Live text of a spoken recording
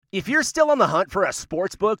If you're still on the hunt for a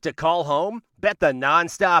sportsbook to call home, bet the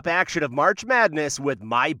nonstop action of March Madness with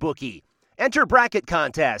MyBookie. Enter bracket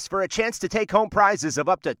contests for a chance to take home prizes of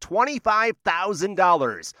up to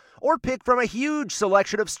 $25,000, or pick from a huge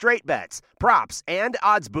selection of straight bets, props, and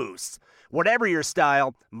odds boosts. Whatever your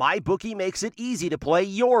style, MyBookie makes it easy to play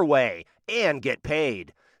your way and get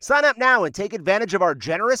paid. Sign up now and take advantage of our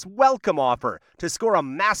generous welcome offer to score a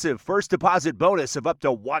massive first deposit bonus of up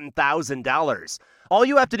to $1,000. All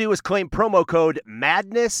you have to do is claim promo code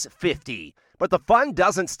MADNESS50. But the fun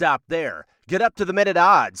doesn't stop there. Get up-to-the-minute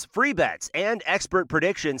odds, free bets, and expert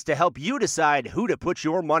predictions to help you decide who to put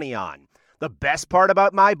your money on. The best part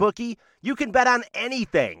about MyBookie? You can bet on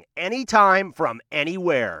anything, anytime, from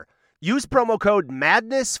anywhere. Use promo code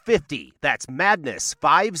MADNESS50, that's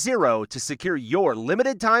MADNESS50, to secure your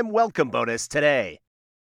limited-time welcome bonus today.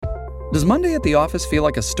 Does Monday at the office feel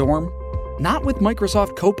like a storm? Not with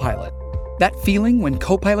Microsoft Copilot. That feeling when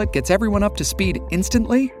Copilot gets everyone up to speed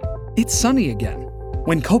instantly? It's sunny again.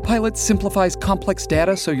 When Copilot simplifies complex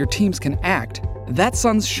data so your teams can act, that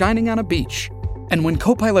sun's shining on a beach. And when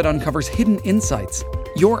Copilot uncovers hidden insights,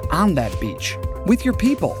 you're on that beach with your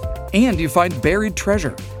people, and you find buried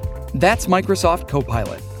treasure. That's Microsoft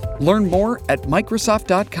Copilot. Learn more at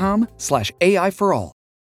Microsoft.com/AI for all.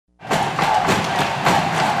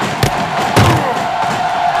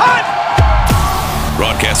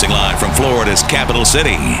 Broadcasting live from Florida's capital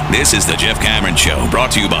city, this is the Jeff Cameron Show,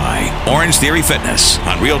 brought to you by Orange Theory Fitness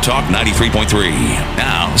on Real Talk 93.3.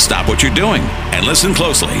 Now, stop what you're doing and listen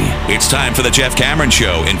closely. It's time for the Jeff Cameron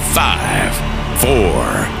Show in 5,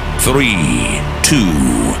 4, 3, 2,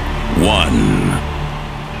 1.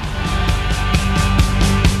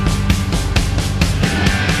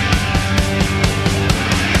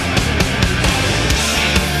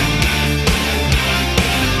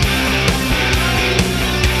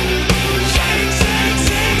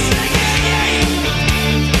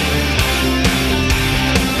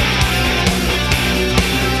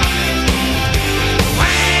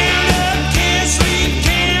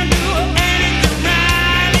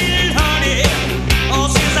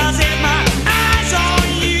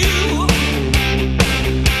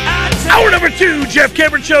 Number 2, Jeff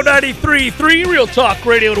Cameron Show 93.3, Real Talk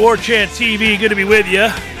Radio and War Chant TV. Good to be with you.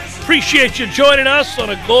 Appreciate you joining us on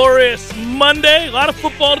a glorious Monday. A lot of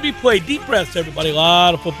football to be played. Deep breaths, everybody. A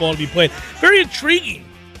lot of football to be played. Very intriguing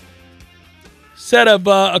set of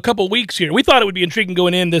a couple weeks here. We thought it would be intriguing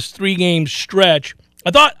going in this 3-game stretch.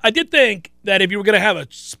 I did think that if you were going to have a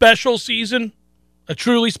special season, a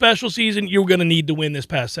truly special season, you were going to need to win this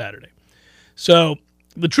past Saturday. So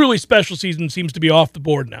the truly special season seems to be off the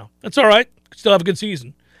board now. That's all right. Still have a good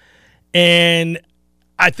season. And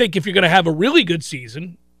I think if you're going to have a really good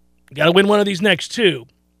season, you got to win one of these next 2.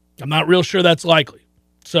 I'm not real sure that's likely.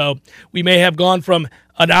 So we may have gone from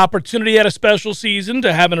an opportunity at a special season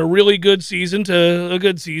to having a really good season to a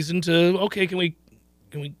good season to, okay, can we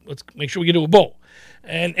let's make sure we get to a bowl.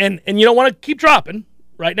 And you don't want to keep dropping.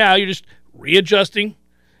 Right now you're just readjusting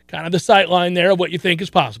kind of the sight line there of what you think is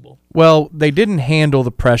possible. Well, they didn't handle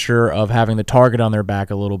the pressure of having the target on their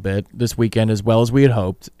back a little bit this weekend as well as we had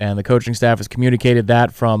hoped, and the coaching staff has communicated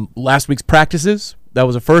that from last week's practices. That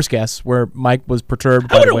was a first guess where Mike was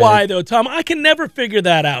perturbed. I wonder why, though, Tom. I can never figure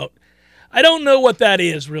that out. I don't know what that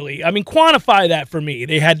is, really. I mean, quantify that for me.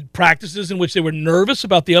 They had practices in which they were nervous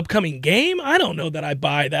about the upcoming game. I don't know that I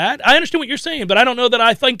buy that. I understand what you're saying, but I don't know that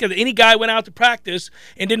I think that any guy went out to practice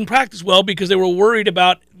and didn't practice well because they were worried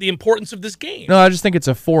about the importance of this game. No, I just think it's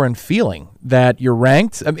a foreign feeling that you're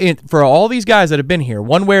ranked. I mean, for all these guys that have been here,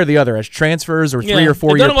 one way or the other, as transfers or 3 or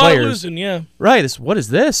 4 year players. They've done a lot of losing, yeah. Right. What is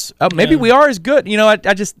this? Maybe we are as good. You know, I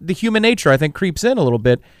just the human nature, I think, creeps in a little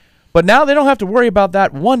bit. But now they don't have to worry about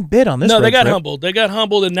that one bit on this. No, they got humbled. They got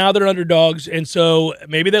humbled, and now they're underdogs. And so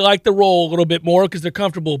maybe they like the role a little bit more because they're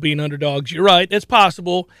comfortable being underdogs. You're right. It's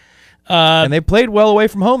possible. And they played well away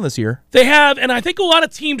from home this year. They have, and I think a lot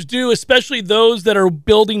of teams do, especially those that are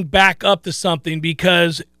building back up to something,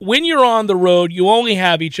 because when you're on the road, you only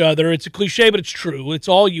have each other. It's a cliche, but it's true. It's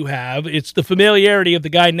all you have. It's the familiarity of the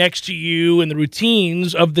guy next to you and the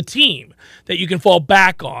routines of the team that you can fall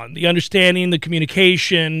back on, the understanding, the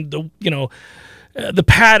communication, the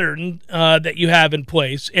pattern that you have in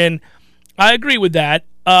place. And I agree with that.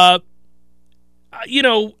 I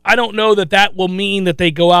don't know that will mean that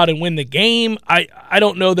they go out and win the game. I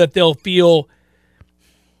don't know that they'll feel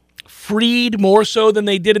freed more so than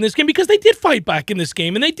they did in this game, because they did fight back in this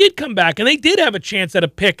game, and they did come back, and they did have a chance at a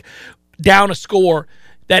pick down a score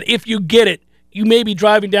that if you get it, you may be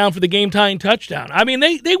driving down for the game-tying touchdown. I mean,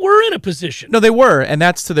 they were in a position. No, they were, and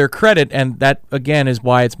that's to their credit, and that, again, is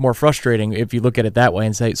why it's more frustrating if you look at it that way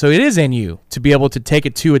and say, so it is in you to be able to take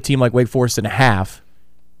it to a team like Wake Forest in a half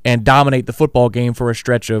and dominate the football game for a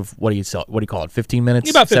stretch of, what do you call it, 15 minutes?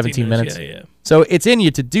 About 17 minutes? Yeah. So it's in you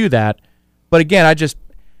to do that, but again,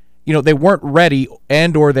 they weren't ready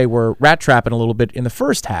and or they were rat-trapping a little bit in the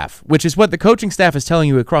first half, which is what the coaching staff is telling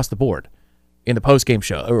you across the board in the post-game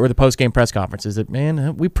show or the post-game press conference, is that,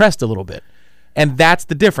 man, we pressed a little bit. And that's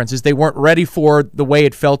the difference, is they weren't ready for the way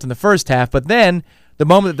it felt in the first half, but then the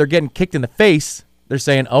moment that they're getting kicked in the face, they're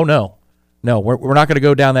saying, oh, no, we're not going to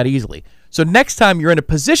go down that easily. So next time you're in a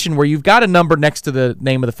position where you've got a number next to the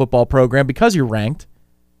name of the football program because you're ranked,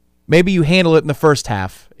 maybe you handle it in the first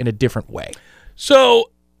half in a different way.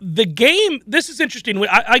 So the game, this is interesting.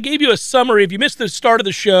 I gave you a summary. If you missed the start of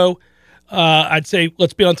the show, I'd say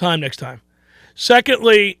let's be on time next time.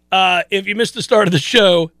 Secondly, if you missed the start of the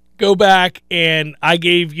show, go back and I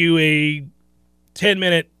gave you a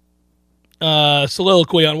 10-minute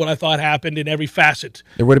soliloquy on what I thought happened in every facet.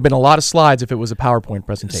 There would have been a lot of slides if it was a PowerPoint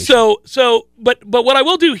presentation. But what I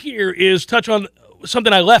will do here is touch on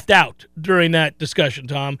something I left out during that discussion,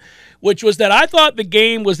 Tom, which was that I thought the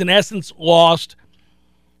game was in essence lost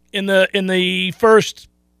in the first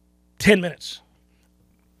 10 minutes.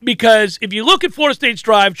 Because if you look at Florida State's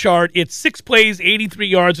drive chart, it's 6 plays, 83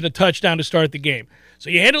 yards, and a touchdown to start the game. So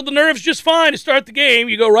you handled the nerves just fine to start the game.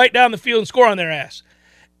 You go right down the field and score on their ass.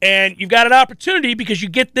 And you've got an opportunity because you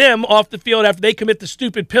get them off the field after they commit the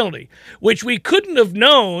stupid penalty, which we couldn't have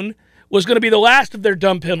known was going to be the last of their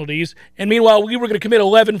dumb penalties. And meanwhile, we were going to commit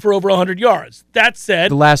 11 for over 100 yards. That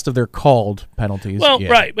said, the last of their called penalties. Well, yeah.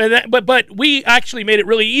 Right. But we actually made it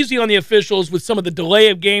really easy on the officials with some of the delay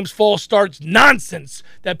of games, false starts nonsense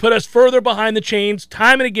that put us further behind the chains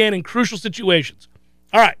time and again in crucial situations.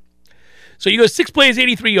 All right. So you go 6 plays,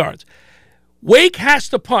 83 yards. Wake has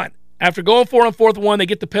to punt. After going 4 on 4th and 1, they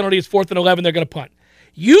get the penalty. It's 4th and 11. They're going to punt.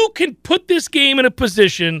 You can put this game in a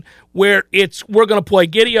position where we're going to play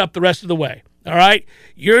giddy up the rest of the way. All right?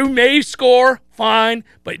 You may score, fine,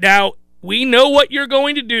 but now we know what you're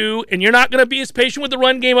going to do, and you're not going to be as patient with the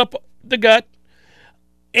run game up the gut.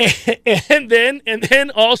 And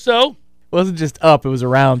then also, It wasn't just up; it was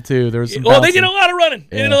around too. There was some. Well, they did a lot of running.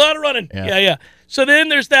 They did a lot of running. Yeah. So then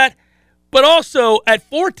there's that. But also at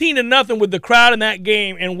 14-0 with the crowd in that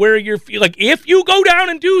game and where you're like, if you go down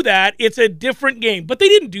and do that, it's a different game. But they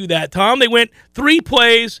didn't do that, Tom. They went 3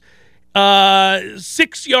 plays,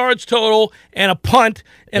 6 yards total, and a punt,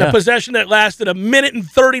 and a possession that lasted 1 minute and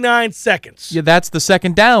 39 seconds. Yeah, that's the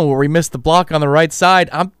second down where we missed the block on the right side.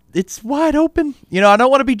 It's wide open. I don't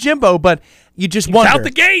want to be Jimbo, but you just wonder. Out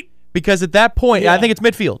the gate. Because at that point, I think it's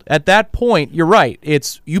midfield. At that point, you're right.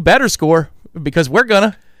 It's you better score because we're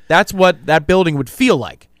gonna. That's what that building would feel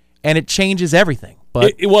like, and it changes everything.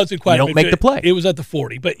 But it wasn't quite. You don't make the play. It was at the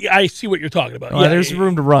 40, but I see what you're talking about. Well, there's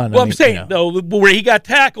room to run. Well, I'm saying though, where he got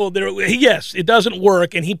tackled, yes, it doesn't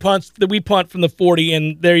work, and he punts. We punt from the 40,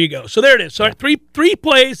 and there you go. So there it is. So three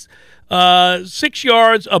plays, 6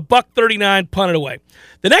 yards, a $139, punted away.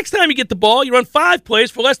 The next time you get the ball, you run 5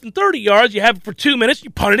 plays for less than 30 yards. You have it for 2 minutes. You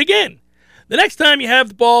punt it again. The next time you have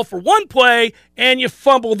the ball for 1 play, and you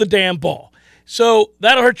fumble the damn ball. So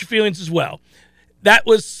that'll hurt your feelings as well. That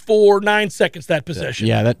was for 9 seconds, that possession.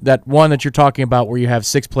 Yeah, that one that you're talking about where you have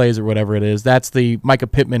 6 plays or whatever it is, that's the Micah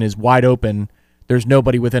Pittman is wide open. There's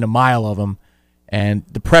nobody within a mile of him, and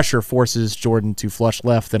the pressure forces Jordan to flush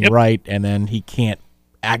left and right, and then he can't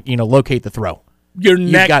locate the throw.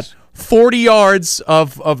 You've got 40 yards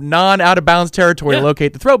of non-out-of-bounds territory to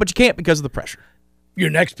locate the throw, but you can't because of the pressure. Your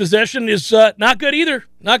next possession is not good either.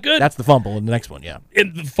 Not good. That's the fumble in the next one, yeah.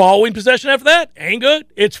 And the following possession after that, ain't good.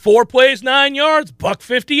 It's 4 plays, 9 yards,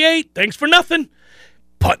 $158. Thanks for nothing.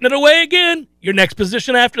 Putting it away again. Your next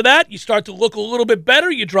position after that, you start to look a little bit better.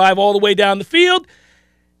 You drive all the way down the field.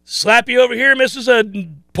 Slappy over here misses a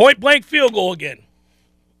point-blank field goal again.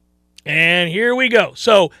 And here we go.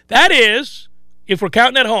 So that is, if we're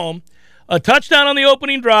counting at home, a touchdown on the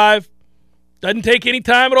opening drive. Doesn't take any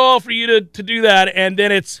time at all for you to do that. And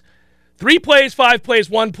then it's 3 plays, 5 plays,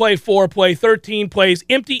 1 play, 4 play, 13 plays,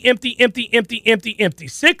 empty.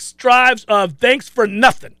 6 drives of thanks for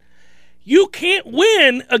nothing. You can't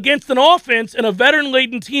win against an offense and a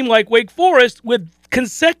veteran-laden team like Wake Forest with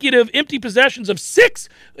consecutive empty possessions of 6.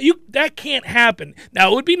 That can't happen.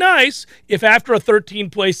 Now, it would be nice if after a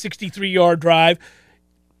 13-play, 63-yard drive,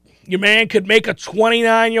 your man could make a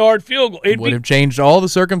 29-yard field goal. It would have changed all the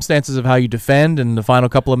circumstances of how you defend in the final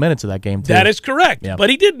couple of minutes of that game, too. That is correct. Yeah.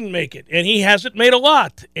 But he didn't make it, and he hasn't made a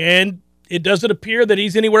lot. And It doesn't appear that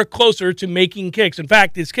he's anywhere closer to making kicks. In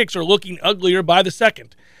fact, his kicks are looking uglier by the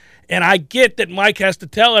second. And I get that Mike has to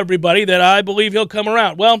tell everybody that I believe he'll come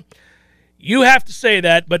around. Well, you have to say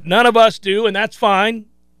that, but none of us do, and that's fine.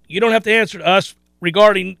 You don't have to answer to us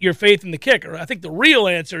regarding your faith in the kicker. I think the real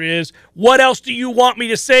answer is, what else do you want me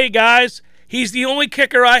to say, guys? He's the only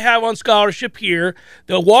kicker I have on scholarship here.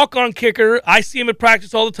 The walk-on kicker, I see him at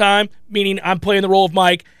practice all the time, meaning I'm playing the role of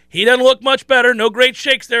Mike. He doesn't look much better. No great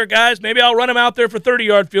shakes there, guys. Maybe I'll run him out there for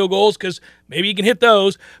 30-yard field goals because maybe he can hit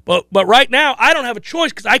those. But right now, I don't have a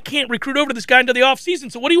choice because I can't recruit over to this guy into the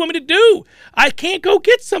offseason. So what do you want me to do? I can't go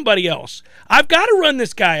get somebody else. I've got to run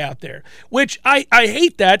this guy out there, which I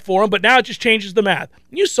hate that for him, but now it just changes the math.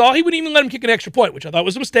 You saw he wouldn't even let him kick an extra point, which I thought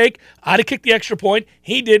was a mistake. I'd have kicked the extra point.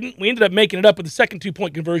 He didn't. We ended up making it up with the second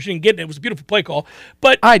two-point conversion and getting it. It was a beautiful play call.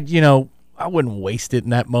 But I wouldn't waste it in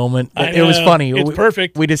that moment. It was funny. It's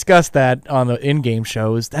perfect. We discussed that on the in-game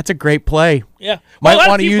shows. That's a great play. Yeah. Might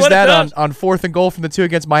want to use that on 4th and goal from the 2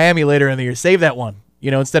 against Miami later in the year. Save that one,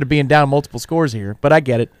 instead of being down multiple scores here. But I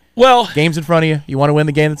get it. Well, game's in front of you. You want to win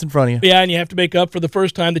the game that's in front of you. Yeah, and you have to make up for the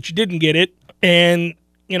first time that you didn't get it. And,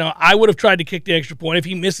 I would have tried to kick the extra point. If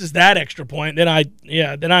he misses that extra point, then I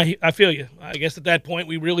feel you. I guess at that point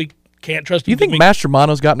we really can't trust him. Do you think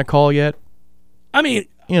Mastromano's gotten a call yet? I mean,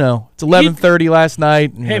 it's 11:30 last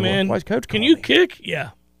night. Hey, man, why is Coach can you kick?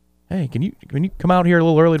 Yeah. Hey, can you come out here a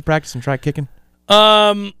little early to practice and try kicking?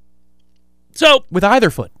 So with either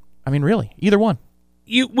foot, really, either one.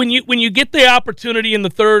 When you get the opportunity in the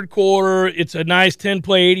third quarter, it's a nice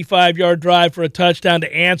 10-play, 85-yard drive for a touchdown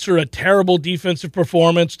to answer a terrible defensive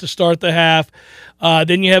performance to start the half.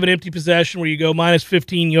 Then you have an empty possession where you go minus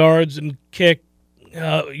 15 yards and kick.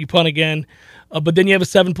 You punt again. But then you have a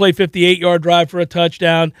 7-play, 58-yard drive for a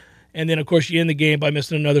touchdown. And then, of course, you end the game by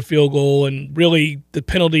missing another field goal. And really, the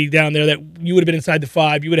penalty down there that you would have been inside the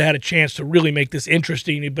 5, you would have had a chance to really make this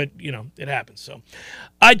interesting. But, it happens. So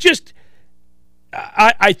I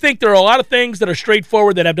think there are a lot of things that are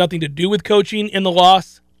straightforward that have nothing to do with coaching in the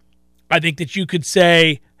loss. I think that you could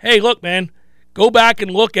say, hey, look, man, go back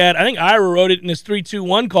and look at, I think Ira wrote it in his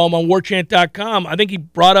 3-2-1 column on warchant.com. I think he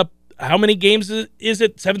brought up, how many games is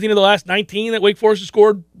it? 17 of the last 19 that Wake Forest has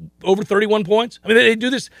scored over 31 points? They do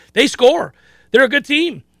this. They score. They're a good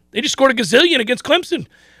team. They just scored a gazillion against Clemson.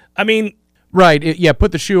 Right.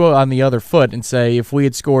 Put the shoe on the other foot and say if we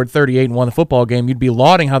had scored 38 and won the football game, you'd be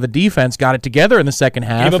lauding how the defense got it together in the second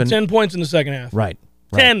half. Gave up 10 points in the second half. Right.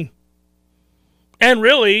 10. And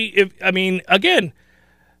really, again,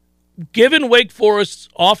 given Wake Forest's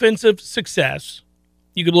offensive success,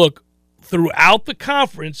 you could look throughout the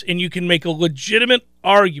conference, and you can make a legitimate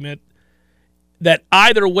argument that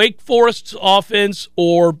either Wake Forest's offense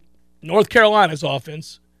or North Carolina's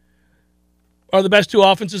offense are the best two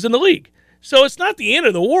offenses in the league. So it's not the end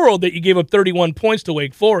of the world that you gave up 31 points to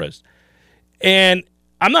Wake Forest. And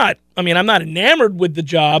I'm not enamored with the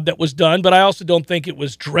job that was done, but I also don't think it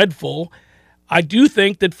was dreadful. I do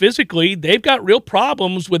think that physically they've got real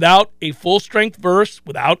problems without a full-strength Verse,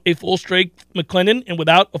 without a full-strength McClendon, and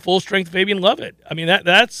without a full-strength Fabian Lovett.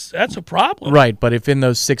 That's a problem. Right, but if in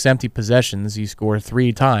those 6 empty possessions you score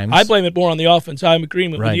 3 times. I blame it more on the offense. I'm in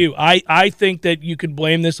agreement with you. I think that you can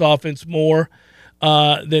blame this offense more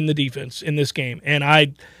than the defense in this game. And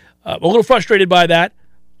I'm a little frustrated by that.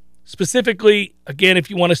 Specifically, again, if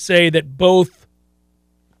you want to say both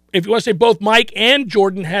Mike and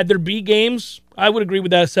Jordan had their B games, I would agree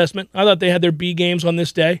with that assessment. I thought they had their B games on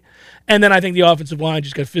this day. And then I think the offensive line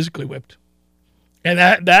just got physically whipped. And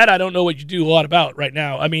that I don't know what you do a lot about right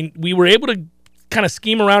now. We were able to kind of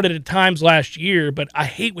scheme around it at times last year, but I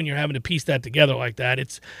hate when you're having to piece that together like that.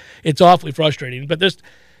 It's awfully frustrating. But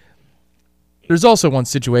there's also one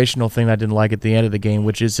situational thing I didn't like at the end of the game,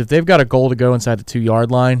 which is if they've got a goal to go inside the 2-yard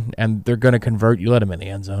line and they're going to convert, you let them in the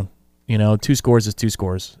end zone. 2 scores is 2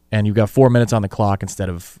 scores, and you've got 4 minutes on the clock instead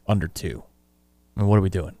of under 2. What are we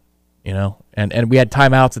doing? And we had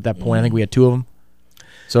timeouts at that point. I think we had 2 of them.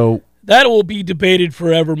 So that will be debated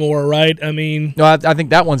forevermore, right? No, I think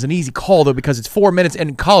that one's an easy call though because it's 4 minutes. And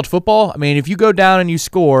in college football, if you go down and you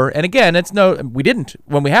score, and again, we didn't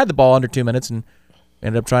when we had the ball under 2 minutes and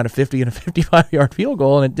ended up trying a 50 and a 55-yard field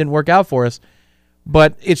goal, and it didn't work out for us.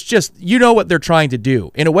 But it's just what they're trying to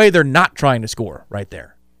do. In a way, they're not trying to score right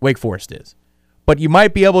there. Wake Forest is. But you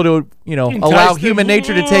might be able to, allow human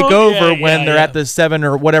nature to take over when they're at the 7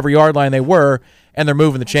 or whatever yard line they were and they're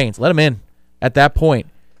moving the chains. Let them in at that point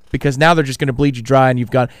because now they're just going to bleed you dry and you've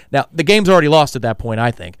got – now, the game's already lost at that point, I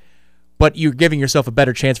think, but you're giving yourself a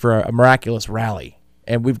better chance for a miraculous rally.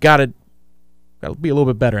 And we've got to be a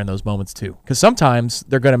little bit better in those moments too because sometimes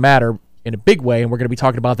they're going to matter in a big way, and we're going to be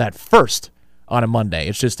talking about that first on a Monday.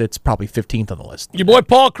 It's probably 15th on the list. Your boy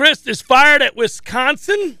Paul Chryst is fired at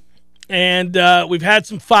Wisconsin, and we've had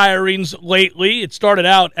some firings lately. It started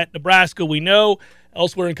out at Nebraska, we know.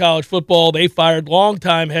 Elsewhere in college football, they fired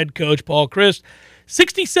longtime head coach Paul Chryst.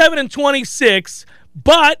 67-26,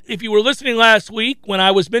 but if you were listening last week when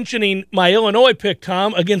I was mentioning my Illinois pick,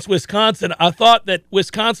 Tom, against Wisconsin, I thought that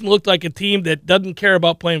Wisconsin looked like a team that doesn't care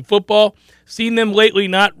about playing football. Seen them lately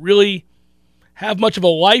not really have much of a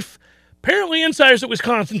life. Apparently insiders at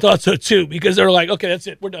Wisconsin thought so too, because they were like, okay, that's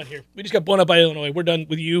it. We're done here. We just got blown up by Illinois. We're done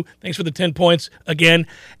with you. Thanks for the 10 points again.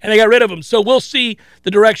 And they got rid of them. So we'll see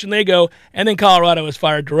the direction they go. And then Colorado has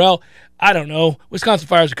fired Durrell. I don't know. Wisconsin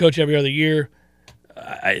fires a coach every other year.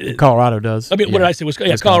 Colorado does. I mean, what did I say?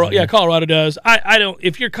 Wisconsin, Colorado. Yeah, Colorado does. I don't.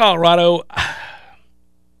 If you're Colorado,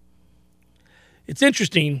 it's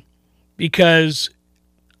interesting because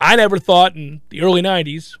I never thought in the early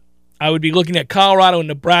 90s I would be looking at Colorado and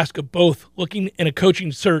Nebraska both looking in a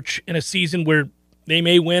coaching search in a season where they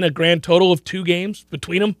may win a grand total of 2 games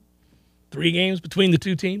between them, 3 games between the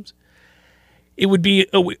two teams. It would be,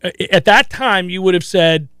 at that time, you would have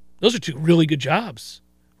said, those are 2 really good jobs.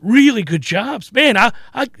 Really good jobs. Man,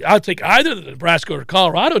 I'll take either the Nebraska or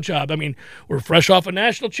Colorado job. I mean, we're fresh off of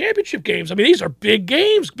national championship games. I mean, these are big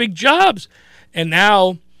games, big jobs. And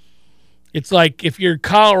now it's like, if you're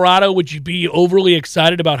Colorado, would you be overly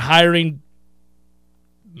excited about hiring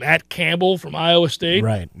Matt Campbell from Iowa State?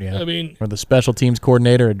 Right, yeah. I mean, or the special teams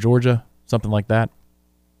coordinator at Georgia, something like that.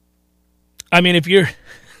 I mean, if you're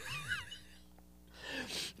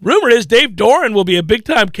rumor is Dave Doran will be a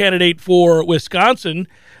big-time candidate for Wisconsin.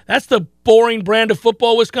 That's the boring brand of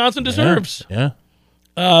football Wisconsin deserves. Yeah.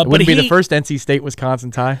 It wouldn't be the first NC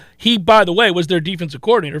State-Wisconsin tie. He, by the way, was their defensive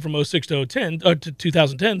coordinator from 06 to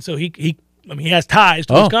 2010, so he has ties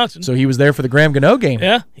to Wisconsin. So he was there for the Graham Gano game.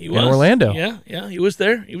 Yeah, he was. In Orlando. Yeah, he was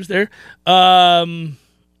there. I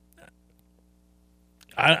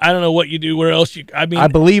don't know what you do. Where else I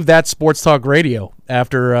believe that's Sports Talk Radio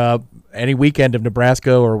after any weekend of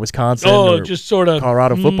Nebraska or Wisconsin or just sort of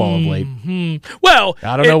Colorado football of late. Well,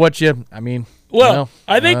 I don't know what you. I mean. Well,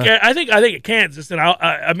 I think at Kansas, and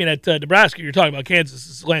at Nebraska, you're talking about Kansas.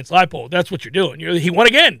 It's Lance Leipold. That's what you're doing. He won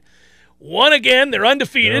again. They're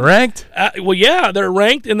undefeated. They're ranked. They're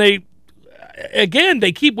ranked, and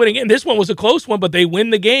they keep winning. And this one was a close one, but they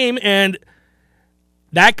win the game. And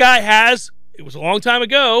that guy it was a long time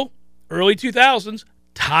ago, early 2000s,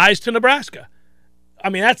 ties to Nebraska. I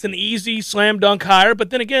mean, that's an easy slam dunk hire.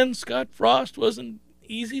 But then again, Scott Frost wasn't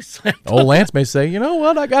easy slam dunk. Old Lance may say, you know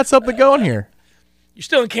what, I got something going here. You're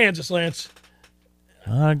still in Kansas, Lance.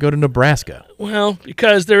 I'd go to Nebraska. Well,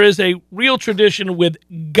 because there is a real tradition with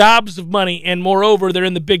gobs of money, and moreover, they're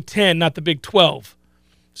in the Big 10, not the Big 12.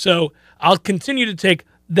 So I'll continue to take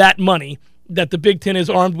that money that the Big 10 is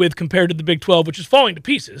armed with compared to the Big 12, which is falling to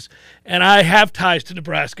pieces. And I have ties to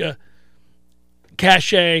Nebraska,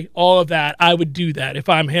 cachet, all of that. I would do that. If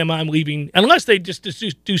I'm him, I'm leaving, unless they just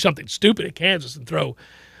do something stupid at Kansas and throw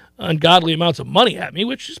ungodly amounts of money at me,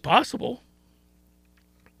 which is possible.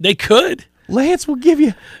 They could. Lance will give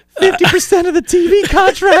you 50% of the TV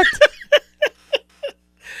contract.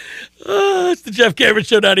 It's the Jeff Cameron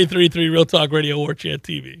Show, 93.3 Real Talk Radio, War Chant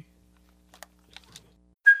TV.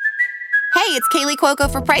 Hey, it's Kaylee Cuoco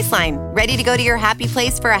for Priceline. Ready to go to your happy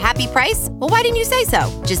place for a happy price? Well, why didn't you say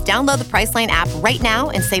so? Just download the Priceline app right now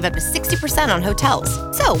and save up to 60% on hotels.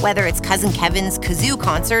 So whether it's Cousin Kevin's Kazoo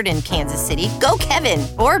Concert in Kansas City, go Kevin,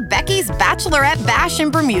 or Becky's Bachelorette Bash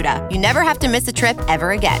in Bermuda, you never have to miss a trip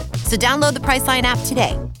ever again. So download the Priceline app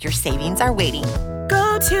today. Your savings are waiting.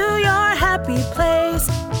 Go to your happy place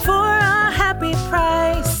for a happy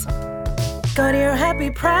price. Go to your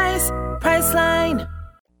happy price, Priceline.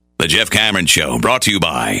 The Jeff Cameron Show, brought to you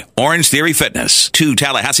by Orange Theory Fitness. 2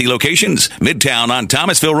 Tallahassee locations, Midtown on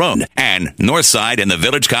Thomasville Road and Northside in the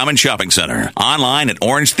Village Common Shopping Center. Online at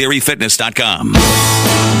orangetheoryfitness.com.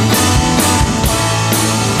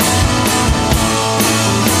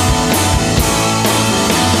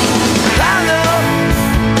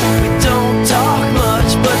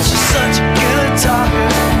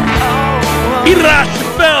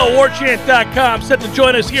 WarChant.com, set to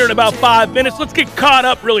join us here in about 5 minutes. Let's get caught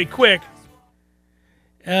up really quick.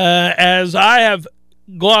 As I have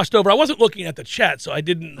glossed over, I wasn't looking at the chat, so I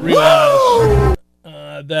didn't realize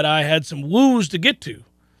that I had some woos to get to.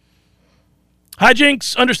 Hi,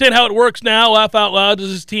 Jinx. Understand how it works now. Laugh out loud.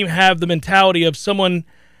 Does this team have the mentality of someone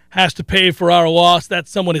has to pay for our loss? That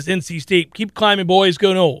someone is NC State. Keep climbing, boys.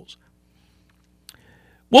 Go Noles.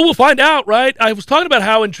 Well, we'll find out, right? I was talking about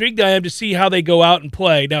how intrigued I am to see how they go out and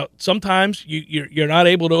play. Now, sometimes you're not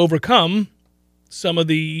able to overcome some of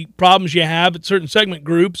the problems you have at certain segment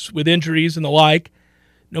groups with injuries and the like,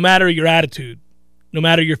 no matter your attitude, no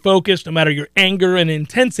matter your focus, no matter your anger and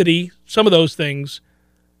intensity, some of those things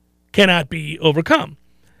cannot be overcome.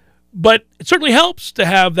 But it certainly helps to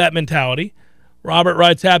have that mentality. Robert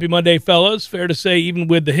writes, happy Monday, fellas. Fair to say, even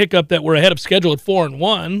with the hiccup that we're ahead of schedule at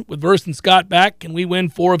 4-1, with Verst and Scott back, can we win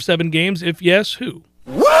 4 of 7 games? If yes, who?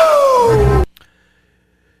 Woo!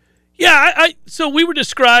 Yeah, so we were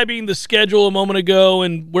describing the schedule a moment ago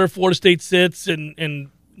and where Florida State sits and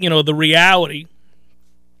the reality.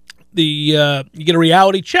 You get a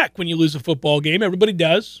reality check when you lose a football game. Everybody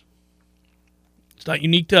does. It's not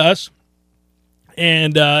unique to us.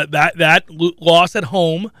 And that loss at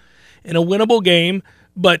home in a winnable game,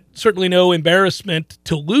 but certainly no embarrassment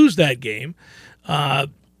to lose that game,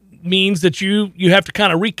 means that you have to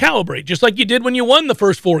kind of recalibrate, just like you did when you won the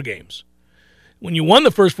first 4 games. When you won the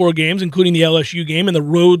first 4 games, including the LSU game and the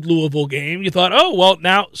road Louisville game, you thought, oh, well,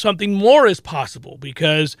 now something more is possible,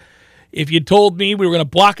 because if you'd told me we were going to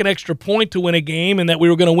block an extra point to win a game and that we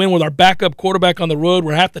were going to win with our backup quarterback on the road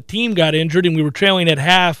where half the team got injured and we were trailing at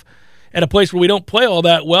half at a place where we don't play all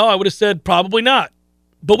that well, I would have said probably not.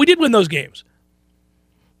 But we did win those games.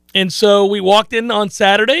 And so we walked in on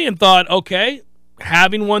Saturday and thought, okay,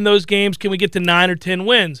 having won those games, can we get to 9 or 10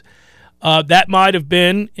 wins? That might have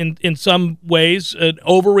been, in some ways, an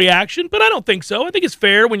overreaction, but I don't think so. I think it's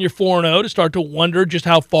fair when you're 4-0 to start to wonder just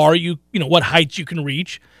how far what heights you can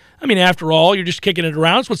reach. I mean, after all, you're just kicking it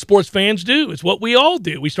around. It's what sports fans do. It's what we all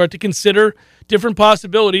do. We start to consider different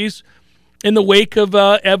possibilities in the wake of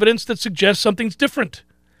evidence that suggests something's different.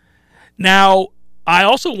 Now, I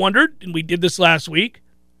also wondered, and we did this last week,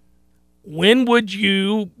 when would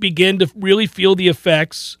you begin to really feel the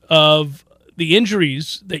effects of the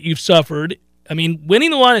injuries that you've suffered? I mean,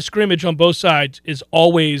 winning the line of scrimmage on both sides is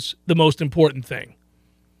always the most important thing.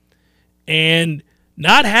 And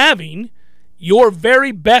not having your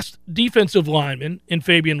very best defensive lineman in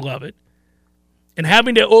Fabian Lovett and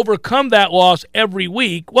having to overcome that loss every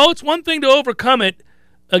week, well, it's one thing to overcome it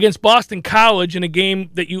against Boston College in a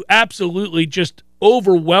game that you absolutely just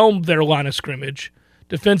overwhelmed their line of scrimmage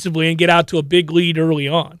defensively and get out to a big lead early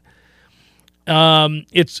on.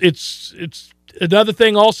 It's another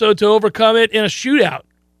thing also to overcome it in a shootout,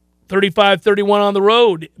 35-31 on the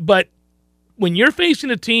road. But when you're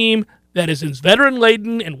facing a team that is as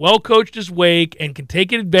veteran-laden and well-coached as Wake and can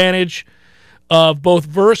take advantage of both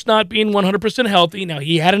Verst not being 100% healthy. Now,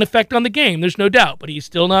 he had an effect on the game, there's no doubt, but he's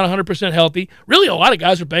still not 100% healthy. Really, a lot of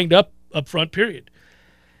guys are banged up front, period.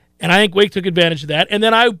 And I think Wake took advantage of that. And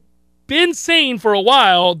then I've been saying for a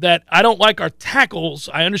while that I don't like our tackles.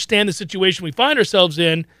 I understand the situation we find ourselves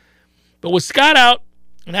in, but with Scott out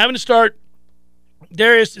and having to start,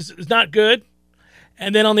 Darius is not good.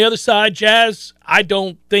 And then on the other side, Jazz, I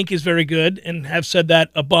don't think is very good, and have said that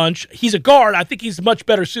a bunch. He's a guard. I think he's much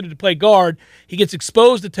better suited to play guard. He gets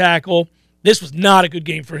exposed to tackle. This was not a good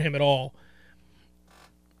game for him at all.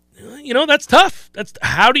 That's tough.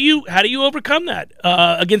 How do you overcome that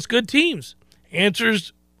against good teams?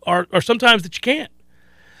 Answers are sometimes that you can't.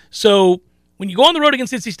 So when you go on the road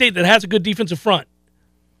against NC State that has a good defensive front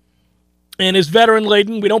and is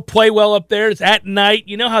veteran-laden, we don't play well up there. It's at night.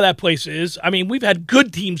 You know how that place is. I mean, we've had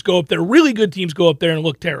good teams go up there, really good teams go up there and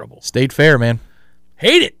look terrible. State Fair, man.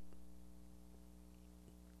 Hate it.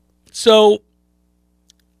 So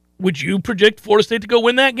would you predict Florida State to go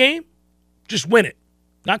win that game? Just win it.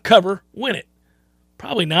 Not cover, win it.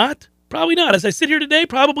 Probably not. Probably not. As I sit here today,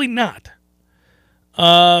 probably not.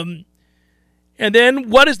 And then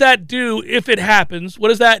what does that do if it happens? What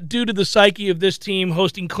does that do to the psyche of this team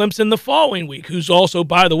hosting Clemson the following week, who's also,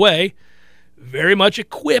 by the way, very much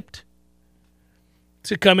equipped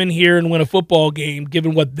to come in here and win a football game,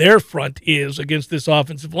 given what their front is against this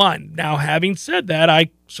offensive line? Now, having said that, I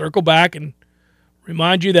circle back and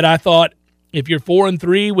remind you that I thought if you're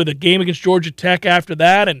 4-3 with a game against Georgia Tech after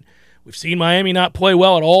that, and we've seen Miami not play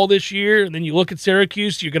well at all this year, and then you look at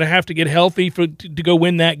Syracuse, you're going to have to get healthy to go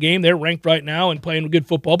win that game. They're ranked right now and playing good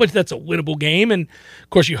football, but that's a winnable game. And, of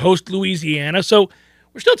course, you host Louisiana. So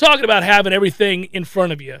we're still talking about having everything in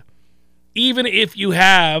front of you, even if you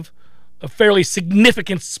have a fairly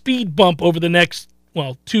significant speed bump over the next,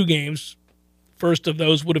 2 games. First of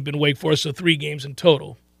those would have been Wake Forest, so 3 games in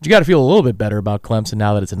total. You got to feel a little bit better about Clemson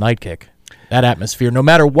now that it's a night kick. That atmosphere, no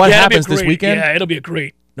matter what happens this weekend. Yeah, it'll be a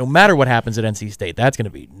great. No matter what happens at NC State, that's going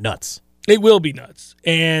to be nuts. It will be nuts.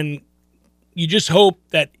 And you just hope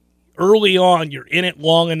that early on you're in it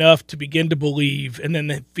long enough to begin to believe, and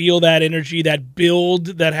then feel that energy, that build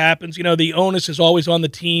that happens. The onus is always on the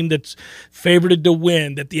team that's favored to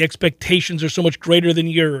win, that the expectations are so much greater than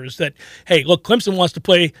yours, that, hey, look, Clemson wants to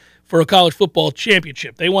play for a college football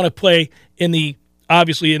championship. They want to play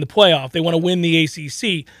obviously in the playoff. They want to win the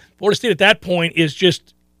ACC. Florida State at that point is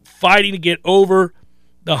just fighting to get over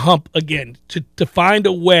the hump again, to find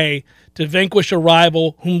a way to vanquish a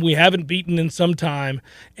rival whom we haven't beaten in some time,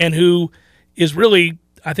 and who is really,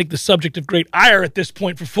 I think, the subject of great ire at this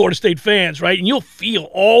point for Florida State fans, right? And you'll feel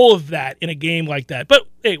all of that in a game like that. But,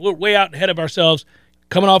 hey, we're way out ahead of ourselves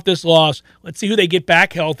coming off this loss. Let's see who they get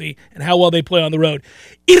back healthy and how well they play on the road.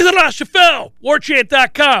 Schoffel,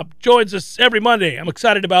 warchant.com, joins us every Monday. I'm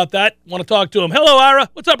excited about that. Want to talk to him. Hello, Ira.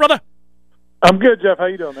 What's up, brother? I'm good, Jeff. How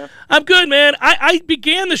you doing, man? I'm good, man. I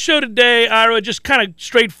began the show today, Ira, just kind of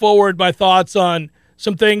straightforward, my thoughts on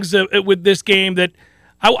some things with this game that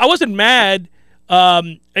I wasn't mad.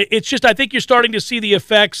 It's just I think you're starting to see the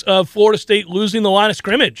effects of Florida State losing the line of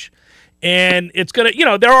scrimmage. And it's going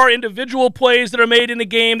to, there are individual plays that are made in the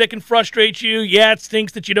game that can frustrate you. Yeah, it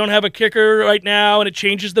stinks that you don't have a kicker right now, and it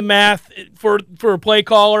changes the math for a play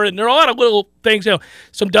caller. And there are a lot of little things,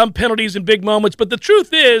 some dumb penalties and big moments. But the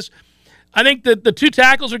truth is, I think that the two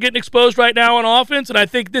tackles are getting exposed right now on offense, and I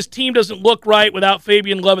think this team doesn't look right without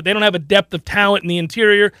Fabian Lovett. They don't have a depth of talent in the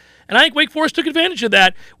interior, and I think Wake Forest took advantage of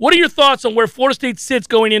that. What are your thoughts on where Florida State sits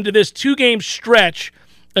going into this two-game stretch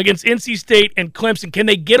against NC State and Clemson? Can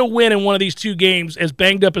they get a win in one of these two games, as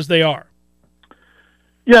banged up as they are?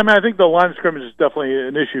 Yeah, I think the line of scrimmage is definitely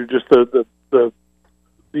an issue. Just the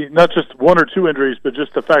not just one or two injuries, but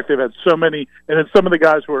just the fact they've had so many, and then some of the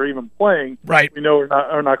guys who are even playing, right, we know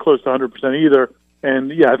are not close to 100% either. And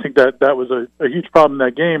yeah, I think that was a huge problem in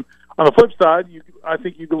that game. On the flip side, I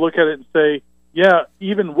think you can look at it and say, yeah,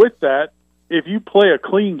 even with that, if you play a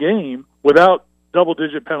clean game without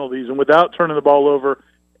double-digit penalties and without turning the ball over,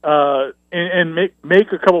 and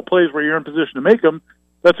make a couple plays where you're in position to make them,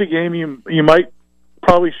 that's a game you might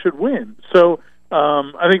probably should win. So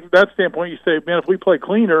I think from that standpoint, you say, man, if we play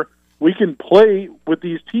cleaner, we can play with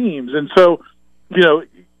these teams. And so,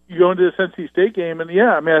 you go into this NC State game, and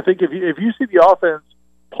yeah, I think if you see the offense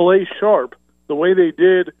play sharp the way they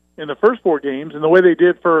did in the first four games and the way they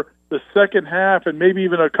did for the second half and maybe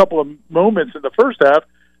even a couple of moments in the first half,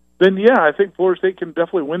 then yeah, I think Florida State can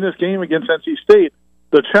definitely win this game against NC State.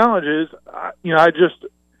 The challenge is,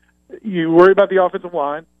 you worry about the offensive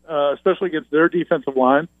line, especially against their defensive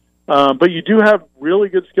line. But you do have really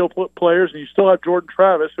good skill players, and you still have Jordan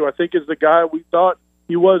Travis, who I think is the guy we thought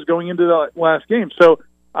he was going into the last game. So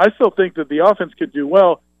I still think that the offense could do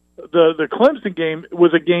well. The Clemson game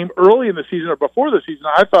was a game early in the season or before the season.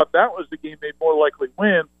 I thought that was the game they'd more likely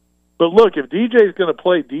win. But look, if DJ is going to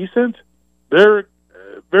play decent, very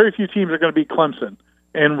few teams are going to beat Clemson.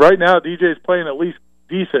 And right now, DJ is playing at least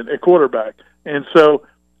decent at quarterback. And so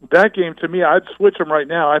that game, to me, I'd switch them right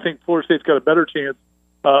now. I think Florida State's got a better chance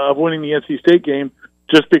of winning the NC State game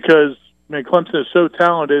just because Clemson is so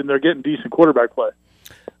talented and they're getting decent quarterback play.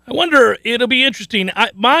 I wonder, it'll be interesting.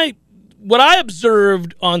 What I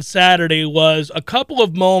observed on Saturday was a couple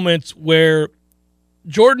of moments where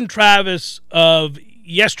Jordan Travis of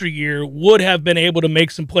yesteryear would have been able to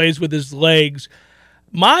make some plays with his legs.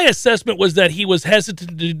 My assessment was that he was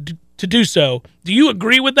hesitant to do so. Do you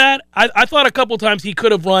agree with that? I thought a couple of times he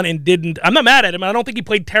could have run and didn't. I'm not mad at him. I don't think he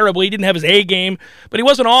played terribly. He didn't have his A game, but he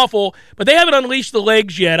wasn't awful. But they haven't unleashed the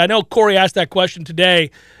legs yet. I know Corey asked that question today,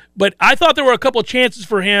 but I thought there were a couple of chances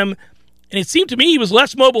for him, and it seemed to me he was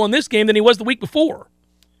less mobile in this game than he was the week before.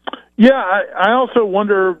 Yeah, I also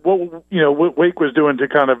wonder what Wake was doing to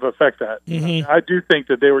kind of affect that. Mm-hmm. I do think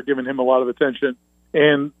that they were giving him a lot of attention,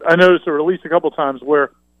 and I noticed there were at least a couple of times where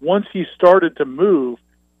once he started to move,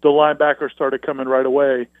 the linebackers started coming right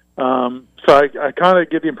away. So I kind of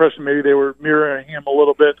get the impression maybe they were mirroring him a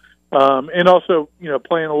little bit, and also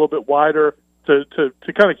playing a little bit wider to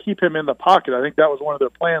kind of keep him in the pocket. I think that was one of their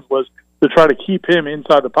plans, was to try to keep him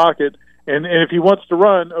inside the pocket. And if he wants to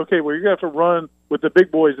run, okay, well, you're going to have to run with the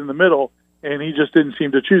big boys in the middle, and he just didn't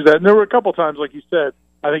seem to choose that. And there were a couple times, like you said,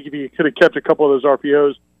 I think if he could have kept a couple of those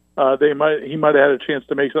RPOs, he might have had a chance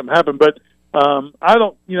to make something happen. But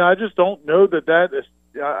I just don't know that is.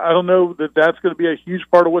 I don't know that that's going to be a huge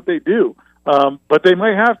part of what they do. But they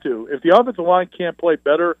might have to. If the offensive line can't play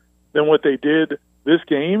better than what they did this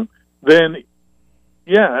game, then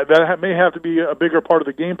yeah, that may have to be a bigger part of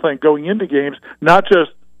the game plan going into games, not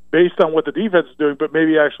just based on what the defense is doing, but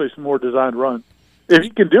maybe actually some more designed runs. If he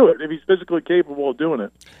can do it, if he's physically capable of doing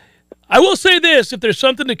it. I will say this, if there's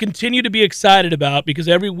something to continue to be excited about, because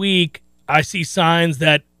every week I see signs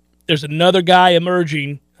that there's another guy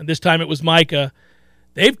emerging and this time it was Micah.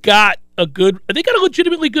 They got a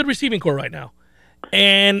legitimately good receiving core right now.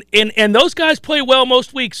 And those guys play well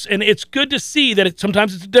most weeks, and it's good to see that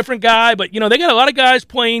sometimes it's a different guy, but, they got a lot of guys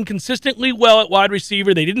playing consistently well at wide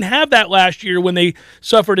receiver. They didn't have that last year when they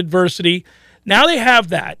suffered adversity. Now they have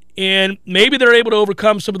that, and maybe they're able to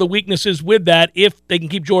overcome some of the weaknesses with that if they can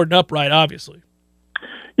keep Jordan upright, obviously.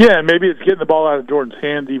 Yeah, and maybe it's getting the ball out of Jordan's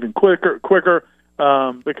hands even quicker, because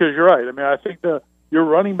you're right. I mean, I think your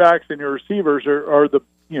running backs and your receivers are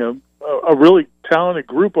a really talented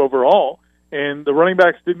group overall. And the running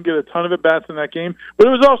backs didn't get a ton of at-bats in that game. But it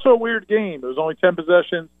was also a weird game. It was only 10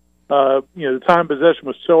 possessions. The time possession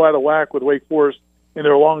was so out of whack with Wake Forest in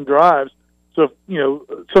their long drives. So,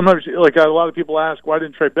 sometimes, a lot of people ask, why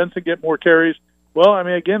didn't Trey Benson get more carries? Well, I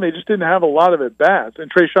mean, again, they just didn't have a lot of at-bats.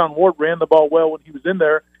 And Trayshawn Ward ran the ball well when he was in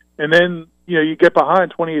there. And then, you get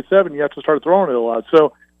behind 28-7, you have to start throwing it a lot.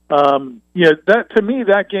 So, that to me,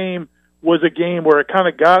 that game was a game where it kind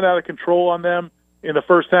of got out of control on them. In the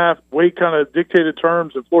first half, Wake kind of dictated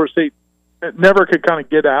terms, and Florida State never could kind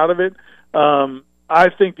of get out of it. I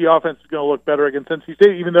think the offense is going to look better against NC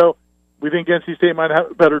State, even though we think NC State might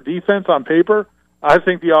have better defense on paper. I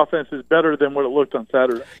think the offense is better than what it looked on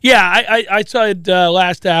Saturday. Yeah, I said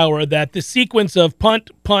last hour that the sequence of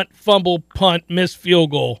punt, fumble, punt, miss,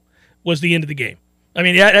 field goal was the end of the game. I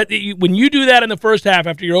mean, when you do that in the first half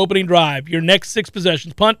after your opening drive, your next 6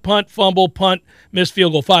 possessions, punt, fumble, punt, miss,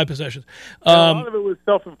 field goal, 5 possessions. A lot of it was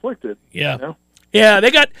self-inflicted. Yeah. Yeah, they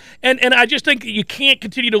got and I just think you can't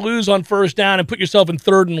continue to lose on first down and put yourself in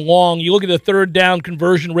 3rd and long. You look at the 3rd down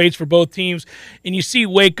conversion rates for both teams, and you see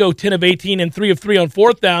Wake go 10 of 18 and 3 of 3 on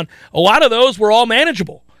 4th down. A lot of those were all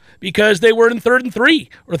manageable, because they were in 3rd and 3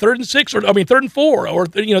 or 3rd and 6 or 3rd and 4 or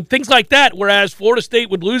things like that. Whereas Florida State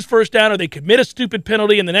would lose first down, or they commit a stupid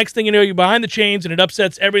penalty, and the next thing you know, you're behind the chains and it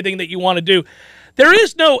upsets everything that you want to do. There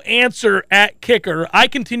is no answer at kicker. I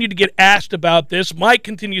continue to get asked about this. Mike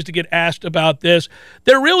continues to get asked about this.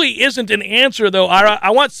 There really isn't an answer, though. I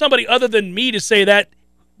want somebody other than me to say that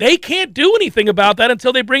they can't do anything about that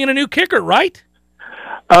until they bring in a new kicker, right?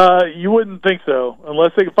 You wouldn't think so,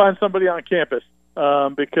 unless they can find somebody on campus.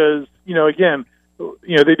 Because, again,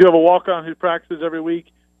 they do have a walk-on who practices every week,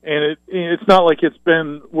 and it's not like it's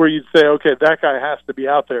been where you'd say, okay, that guy has to be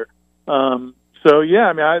out there.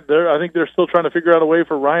 I think they're still trying to figure out a way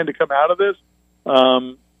for Ryan to come out of this.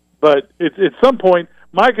 But at some point,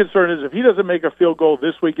 my concern is if he doesn't make a field goal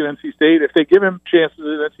this week at NC State, if they give him chances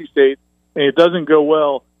at NC State and it doesn't go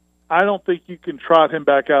well, I don't think you can trot him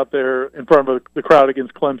back out there in front of the crowd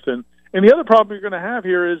against Clemson. And the other problem you're going to have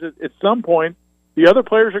here is at some point, the other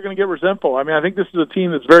players are going to get resentful. I mean, I think this is a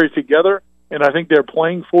team that's very together, and I think they're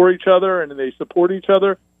playing for each other and they support each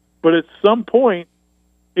other. But at some point,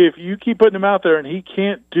 if you keep putting him out there and he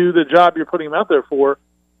can't do the job you're putting him out there for,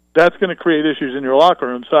 that's going to create issues in your locker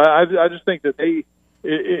room. So I just think that this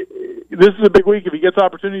is a big week. If he gets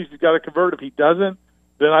opportunities, he's got to convert. If he doesn't,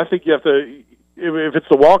 then I think you have to, if it's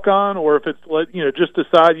the walk-on or if it's, just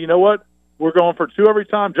decide, you know what, we're going for 2 every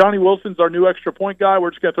time. Johnny Wilson's our new extra point guy.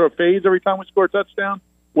 We're just going to throw fades every time we score a touchdown.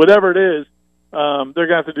 Whatever it is, they're going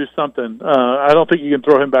to have to do something. I don't think you can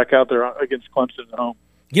throw him back out there against Clemson at home.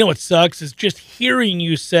 You know what sucks is just hearing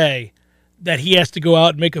you say that he has to go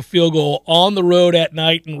out and make a field goal on the road at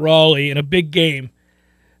night in Raleigh in a big game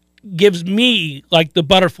gives me, like, the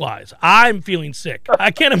butterflies. I'm feeling sick.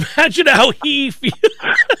 I can't imagine how he feels.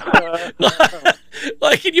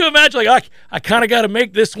 Like, can you imagine, I kind of got to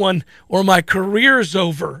make this one or my career's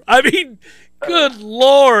over. I mean, good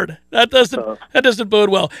Lord. That doesn't bode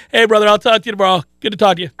well. Hey, brother, I'll talk to you tomorrow. Good to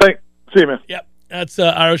talk to you. Thanks. See you, man. Yep. That's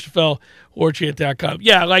Ira Schoffel, WarChant.com.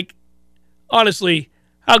 Yeah, honestly,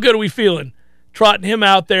 how good are we feeling? Trotting him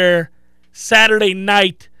out there Saturday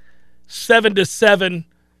night, 7-7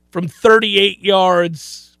 from 38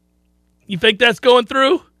 yards. You think that's going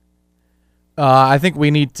through? I think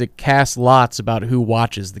we need to cast lots about who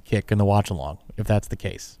watches the kick and the watch-along, if that's the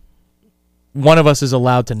case. One of us is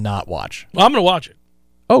allowed to not watch. Well, I'm going to watch it.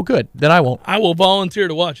 Oh, good. Then I won't. I will volunteer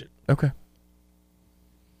to watch it. Okay.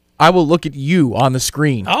 I will look at you on the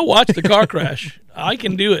screen. I'll watch the car crash. I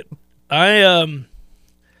can do it. I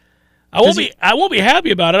won't be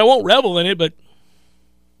happy about it. I won't revel in it, but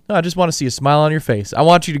no, I just want to see a smile on your face. I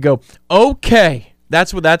want you to go, okay.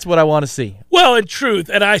 That's what I want to see. Well, in truth,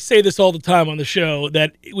 and I say this all the time on the show,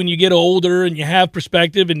 that when you get older and you have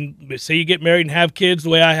perspective and say you get married and have kids the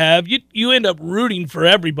way I have, you end up rooting for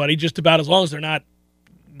everybody just about, as long as they're not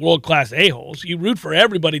world-class a-holes. You root for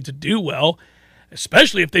everybody to do well,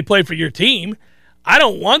 especially if they play for your team. I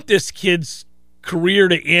don't want this kid's career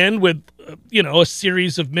to end with a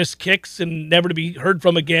series of missed kicks and never to be heard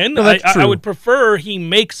from again. No, that's true. I would prefer he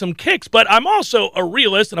make some kicks, but I'm also a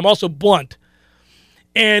realist and I'm also blunt.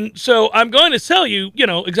 And so I'm going to tell you,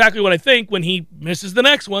 exactly what I think when he misses the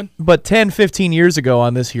next one. But 10, 15 years ago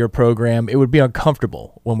on this here program, it would be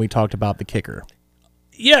uncomfortable when we talked about the kicker.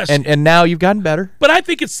 Yes. And now you've gotten better. But I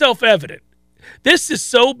think it's self-evident. This is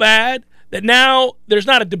so bad that now there's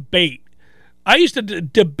not a debate. I used to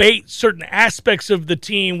debate certain aspects of the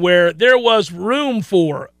team where there was room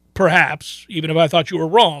for, perhaps, even if I thought you were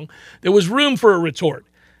wrong, there was room for a retort.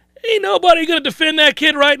 Ain't nobody going to defend that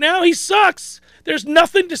kid right now. He sucks. There's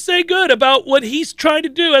nothing to say good about what he's trying to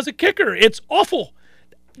do as a kicker. It's awful.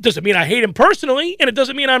 It doesn't mean I hate him personally, and it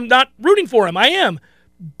doesn't mean I'm not rooting for him. I am.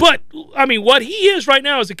 But, what he is right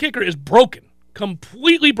now as a kicker is broken,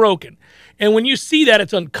 completely broken. And when you see that,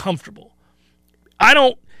 it's uncomfortable.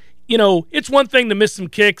 It's one thing to miss some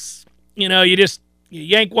kicks. You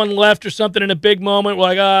yank one left or something in a big moment. We're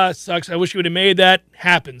like, it sucks. I wish you would have made that.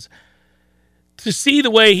 Happens. To see the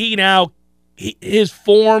way his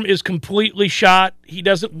form is completely shot. He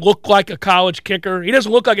doesn't look like a college kicker. He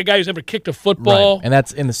doesn't look like a guy who's ever kicked a football. Right. And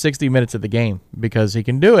that's in the 60 minutes of the game because he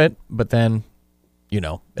can do it, but then,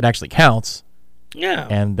 it actually counts. Yeah.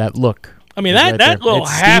 And that look. That little it's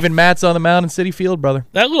half. Steven Matz on the mound in City Field, brother.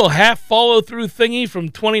 That little half follow-through thingy from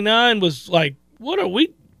 29 was like, what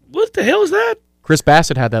the hell is that? Chris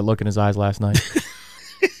Bassett had that look in his eyes last night.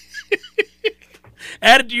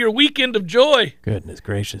 Added to your weekend of joy. Goodness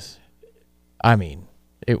gracious.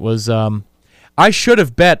 It was I should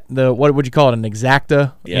have bet what would you call it, an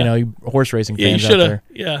exacta, you horse racing fans out there.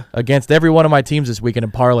 Yeah. Against every one of my teams this weekend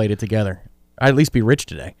and parlayed it together. I'd at least be rich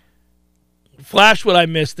today. Flash what I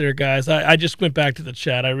missed there, guys. I just went back to the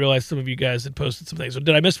chat. I realized some of you guys had posted some things. So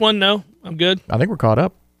did I miss one? No? I'm good? I think we're caught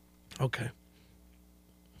up. Okay.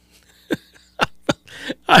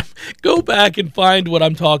 Go back and find what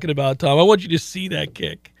I'm talking about, Tom. I want you to see that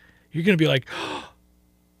kick. You're going to be like,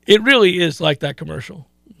 it really is like that commercial.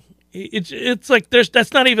 It's like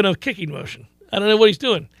that's not even a kicking motion. I don't know what he's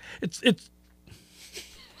doing. It's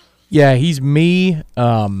Yeah, he's me.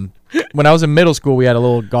 When I was in middle school, we had a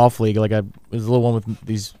little golf league. It was a little one with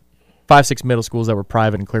these 5-6 middle schools that were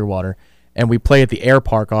private in Clearwater, and we play at the air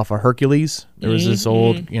park off of Hercules. There was this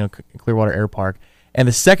old, Clearwater Air Park, and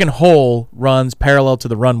the second hole runs parallel to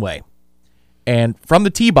the runway. And from the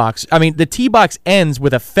tee box, the tee box ends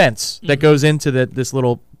with a fence that goes into this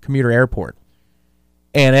little commuter airport.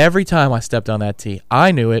 And every time I stepped on that tee,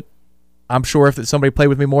 I knew it. I'm sure if somebody played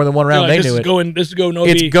with me more than one round, they knew it. This is going OB.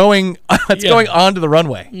 It's going onto the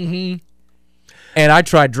runway. Mm-hmm. And I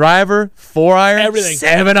tried driver, 4-iron, everything,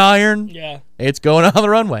 7-iron. Yeah, it's going on the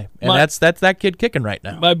runway, and that's that kid kicking right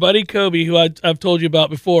now. My buddy Kobe, who I've told you about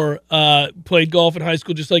before, played golf in high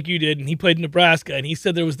school just like you did, and he played in Nebraska. And he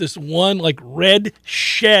said there was this one red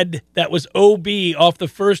shed that was OB off the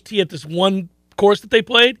first tee at this one course that they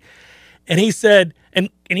played. And he said, and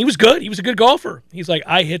he was good. He was a good golfer. He's like,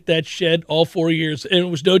 I hit that shed all 4 years, and it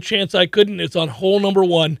was no chance I couldn't. It's on hole number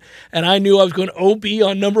 1, and I knew I was going OB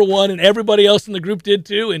on number 1, and everybody else in the group did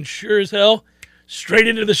too. And sure as hell, straight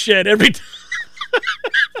into the shed every time.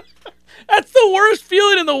 That's the worst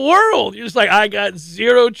feeling in the world. You're just like, I got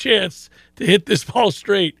zero chance to hit this ball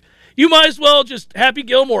straight. You might as well just Happy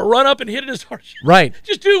Gilmore run up and hit it as hard. Right.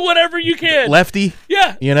 Just do whatever you can. Lefty.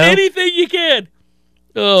 Yeah. Anything you can.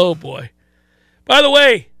 Oh boy. By the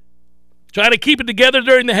way, trying to keep it together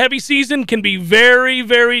during the heavy season can be very,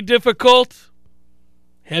 very difficult.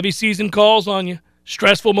 Heavy season calls on you.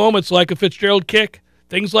 Stressful moments like a Fitzgerald kick,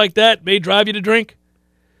 things like that may drive you to drink.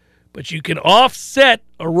 But you can offset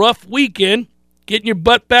a rough weekend getting your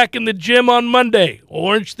butt back in the gym on Monday.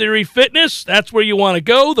 Orange Theory Fitness, that's where you want to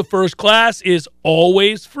go. The first class is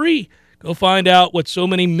always free. Go find out what so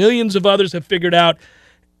many millions of others have figured out.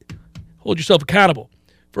 Hold yourself accountable.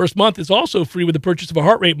 First month is also free with the purchase of a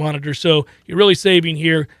heart rate monitor, so you're really saving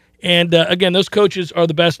here. And, again, those coaches are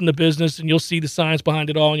the best in the business, and you'll see the science behind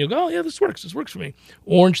it all, and you'll go, oh, yeah, this works for me.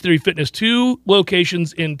 Orange Theory Fitness, 2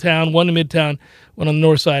 locations in town, one in Midtown, one on the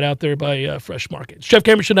north side out there by Fresh Market. It's Jeff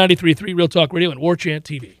Cameron Show 93.3 Real Talk Radio and War Chant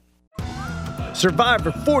TV.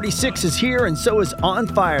 Survivor 46 is here, and so is On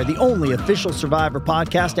Fire, the only official Survivor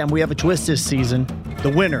podcast, and we have a twist this season. The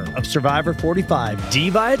winner of Survivor 45, Dee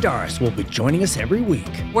Valladares, will be joining us every week.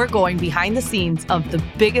 We're going behind the scenes of the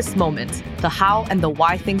biggest moments, the how and the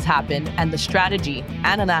why things happen, and the strategy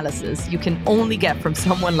and analysis you can only get from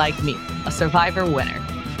someone like me, a Survivor winner.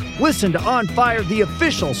 Listen to On Fire, the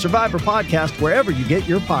official Survivor podcast, wherever you get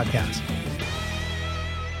your podcasts.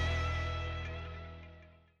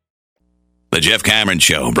 The Jeff Cameron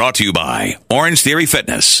Show, brought to you by Orange Theory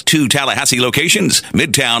Fitness. 2 Tallahassee locations,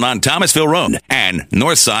 Midtown on Thomasville Road and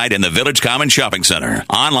Northside in the Village Common Shopping Center.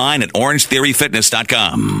 Online at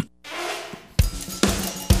orangetheoryfitness.com.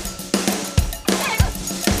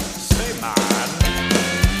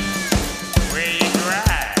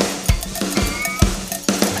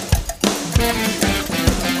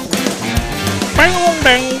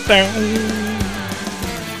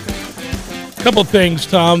 Couple things,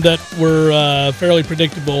 Tom, that were fairly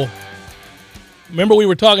predictable. Remember we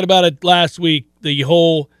were talking about it last week, the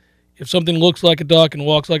whole if something looks like a duck and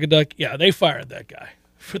walks like a duck. Yeah, they fired that guy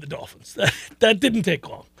for the Dolphins. That didn't take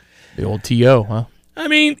long. The old T.O., huh? I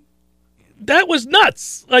mean, that was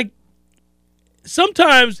nuts. Like,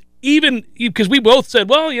 sometimes even because we both said,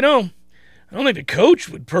 well, you know, I don't think the coach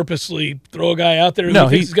would purposely throw a guy out there who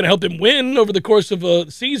thinks he's going to help them win over the course of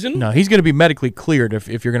a season. No, he's going to be medically cleared if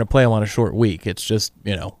you're going to play him on a short week. It's just,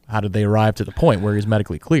 you know, how did they arrive to the point where he's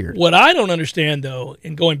medically cleared? What I don't understand, though,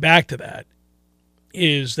 in going back to that,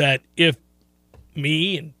 is that if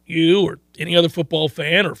me and you or any other football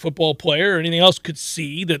fan or football player or anything else could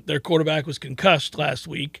see that their quarterback was concussed last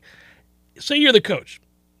week, say you're the coach.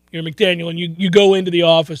 You're McDaniel, and you go into the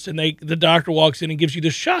office, and the doctor walks in and gives you the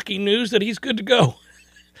shocking news that he's good to go.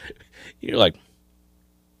 You're like,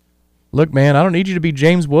 look, man, I don't need you to be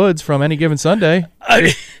James Woods from Any Given Sunday.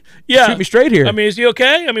 Yeah. Shoot me straight here. I mean, is he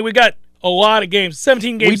okay? I mean, we got a lot of games,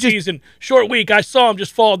 17-game season, short week. I saw him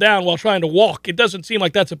just fall down while trying to walk. It doesn't seem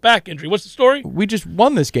like that's a back injury. What's the story? We just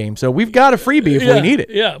won this game, so we've got a freebie if we need it.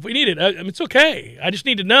 Yeah, if we need it. I mean, it's okay. I just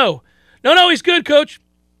need to know. No, he's good, Coach.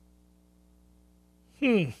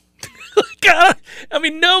 God, I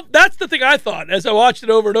mean, no, that's the thing I thought as I watched it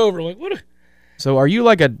over and over. I'm like, what? So are you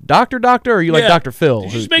like a doctor, or are you like Dr. Phil?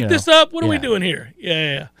 Did you just make this up? What are we doing here?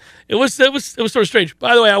 Yeah. It was sort of strange.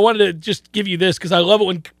 By the way, I wanted to just give you this because I love it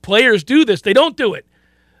when players do this. They don't do it.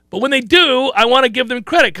 But when they do, I want to give them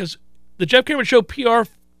credit because the Jeff Cameron Show PR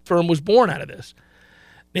firm was born out of this.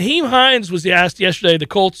 Naheem Hines was asked yesterday, the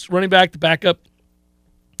Colts running back, the backup.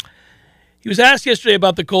 He was asked yesterday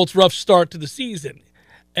about the Colts' rough start to the season.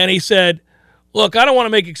 And he said, look, I don't want to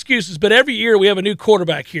make excuses, but every year we have a new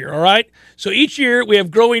quarterback here, all right? So each year we have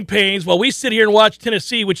growing pains while we sit here and watch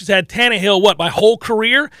Tennessee, which has had Tannehill, my whole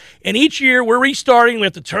career? And each year we're restarting. We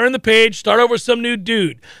have to turn the page, start over with some new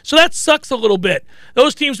dude. So that sucks a little bit.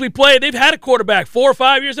 Those teams we play, they've had a quarterback 4 or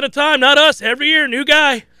 5 years at a time, not us. Every year, new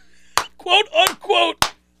guy. Quote,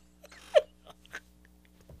 unquote.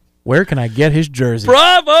 Where can I get his jersey?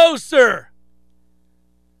 Bravo, sir.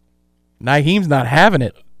 Naheem's not having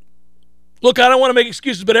it. Look, I don't want to make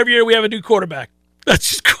excuses, but every year we have a new quarterback. That's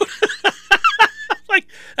just like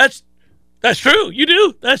that's true. You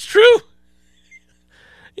do. That's true.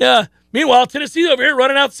 Yeah. Meanwhile, Tennessee's over here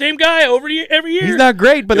running out the same guy every year. He's not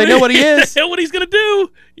great, but they know what he is. They know what he's going to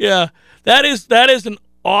do. Yeah. That is an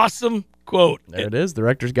awesome quote. There it is. The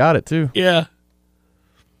Rector's got it too. Yeah.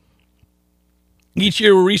 Each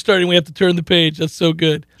year we're restarting. We have to turn the page. That's so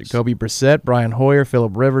good. Jacoby Brissett, Brian Hoyer,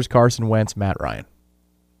 Phillip Rivers, Carson Wentz, Matt Ryan.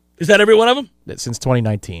 Is that every one of them? Since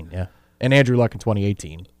 2019, yeah. And Andrew Luck in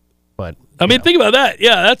 2018. But I mean, think about that.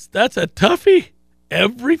 Yeah, that's a toughie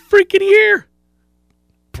every freaking year.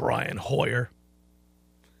 Brian Hoyer.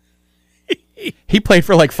 He played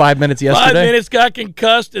for like 5 minutes yesterday. 5 minutes, got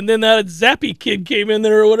concussed, and then that Zappy kid came in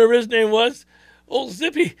there or whatever his name was. Old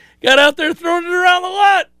Zippy got out there throwing it around the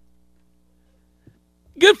lot.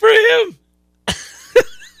 Good for him.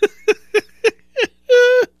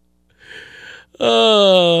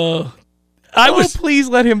 Please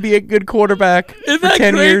let him be a good quarterback for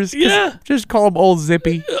 10 years. Yeah. Just call him Old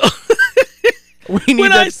Zippy.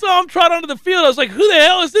 I saw him trot onto the field, I was like, who the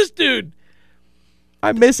hell is this dude?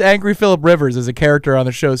 I miss Angry Phillip Rivers as a character on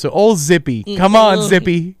the show, so Old Zippy. Come on,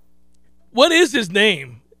 Zippy. What is his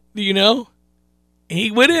name? Do you know?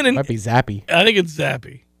 He went in and... Might be Zappy. I think it's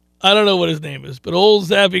Zappy. I don't know what his name is, but old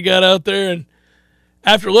Zappy got out there and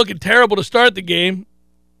after looking terrible to start the game,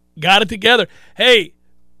 got it together. Hey,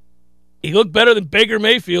 he looked better than Baker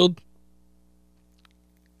Mayfield.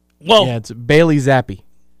 Well, yeah, it's Bailey Zappi.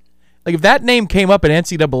 Like if that name came up at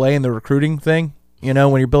NCAA in the recruiting thing, you know,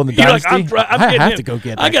 when you're building a dynasty, I have to go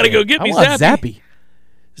get that. I got to go get me Zappy.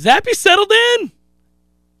 Zappy settled in.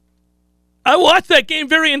 I watched that game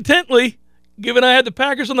very intently, given I had the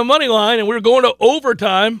Packers on the money line and we were going to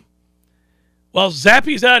overtime. While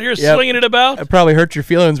Zappy's out here slinging it about. It probably hurt your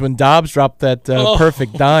feelings when Dobbs dropped that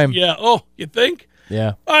perfect dime. Yeah. Oh, you think?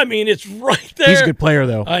 Yeah. I mean, it's right there. He's a good player,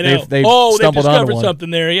 though. I know. They've discovered something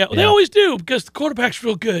there. Yeah. Well, they always do because the quarterback's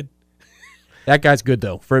real good. That guy's good,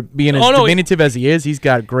 though. For being as diminutive as he is, he's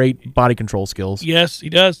got great body control skills. Yes, he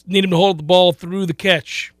does. Need him to hold the ball through the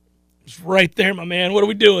catch. It's right there, my man. What are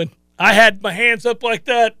we doing? I had my hands up like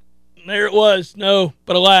that, and there it was. No,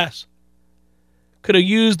 but alas. Could have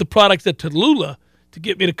used the products at Tallulah to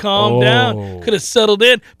get me to calm down. Could have settled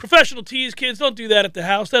in. Professional tease, kids, don't do that at the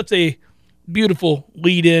house. That's a beautiful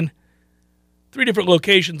lead-in. 3 different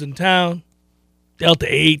locations in town. Delta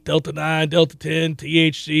 8, Delta 9, Delta 10,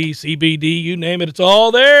 THC, CBD, you name it. It's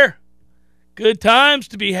all there. Good times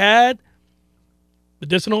to be had,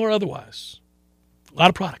 medicinal or otherwise. A lot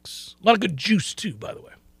of products. A lot of good juice, too, by the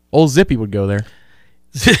way. Old Zippy would go there.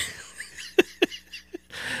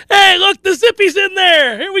 Hey, look, the Zippy's in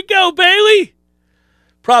there. Here we go, Bailey.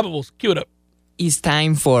 Probables, cue it up. It's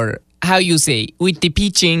time for, how you say, with the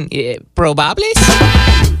pitching,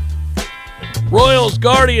 Probables? Royals,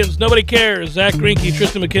 Guardians, nobody cares. Zach Greinke,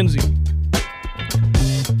 Tristan McKenzie.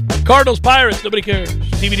 Cardinals, Pirates, nobody cares.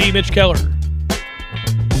 TBD, Mitch Keller.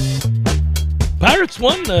 Pirates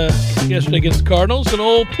won yesterday against the Cardinals, and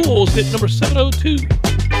old Pools hit number 702.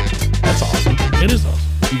 That's awesome. It is awesome.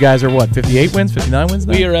 You guys are what, 58 wins, 59 wins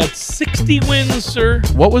now? We are at 60 wins, sir.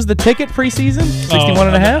 What was the ticket preseason? 61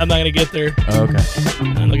 and a half? I'm not going to get there. Oh, okay.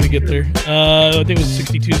 I'm not going to get there. I think it was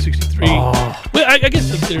 62, 63. Oh. Well, I guess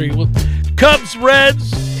in theory. Well, Cubs,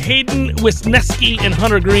 Reds, Hayden Wisniewski and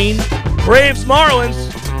Hunter Green. Braves, Marlins.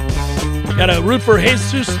 Got to root for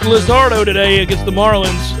Jesus Luzardo today against the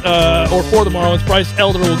Marlins, or for the Marlins. Bryce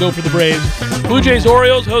Elder will go for the Braves. Blue Jays,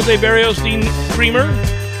 Orioles, Jose Barrios, Dean Creamer.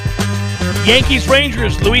 Yankees,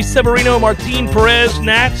 Rangers, Luis Severino, Martin Perez,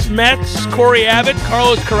 Nats, Mets, Corey Abbott,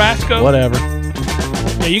 Carlos Carrasco. Whatever.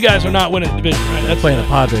 Yeah, you guys are not winning the division, right? That's playing the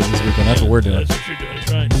Padres this weekend. That's what we're doing. That's what you're doing.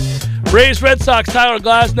 That's right. Rays, Red Sox, Tyler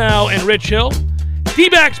Glasnow and Rich Hill.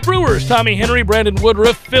 D-backs, Brewers, Tommy Henry, Brandon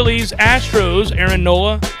Woodruff. Phillies, Astros, Aaron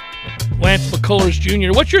Nola, Lance McCullers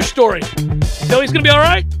Jr. What's your story? Philly's going to be all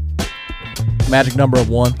right? Magic number of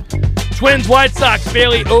 1. Twins, White Sox,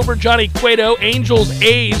 Bailey over, Johnny Cueto. Angels,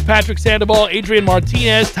 A's, Patrick Sandoval, Adrian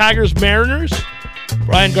Martinez. Tigers, Mariners,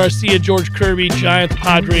 Brian Garcia, George Kirby. Giants,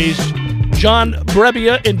 Padres, John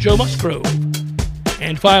Brebbia and Joe Musgrove.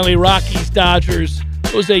 And finally, Rockies, Dodgers,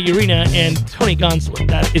 Jose Urena and Tony Gonsolin.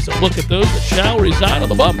 That is a look at those that shall reside on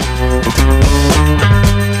the bubble.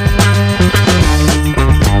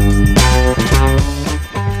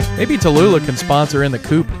 Maybe Tallulah can sponsor in the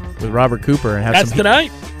Coop with Robert Cooper and have That's some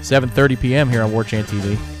tonight. 7:30 p.m. here on War Chant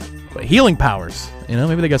TV. But healing powers,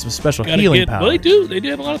 maybe they got some special healing powers. Well, they do. They do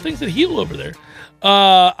have a lot of things that heal over there.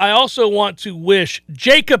 I also want to wish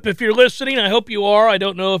Jacob, if you're listening, I hope you are. I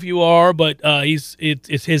don't know if you are, but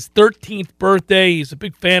it's his 13th birthday. He's a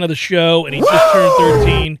big fan of the show, and he just turned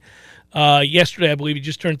 13. Yesterday, I believe he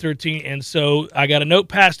just turned 13, and so I got a note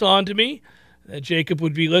passed on to me that Jacob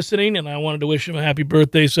would be listening, and I wanted to wish him a happy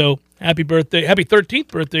birthday. So happy birthday, happy 13th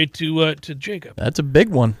birthday to Jacob. That's a big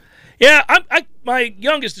one. Yeah, my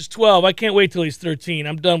youngest is 12. I can't wait till he's 13.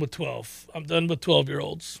 I'm done with 12. I'm done with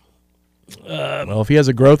 12-year-olds. Well, if he has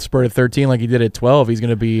a growth spurt at 13 like he did at 12, he's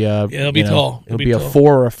going to be he'll be tall. He'll be a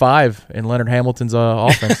 4 or a 5 in Leonard Hamilton's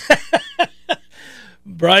offense.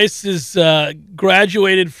 Bryce is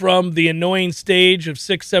graduated from the annoying stage of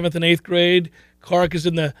 6th, 7th, and 8th grade. Clark is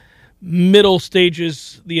in the middle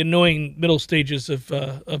stages, the annoying middle stages of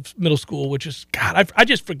middle school, which is, God, I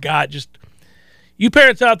just forgot. Just you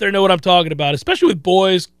parents out there know what I'm talking about, especially with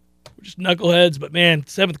boys. We're just knuckleheads, but man,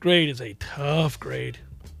 7th grade is a tough grade.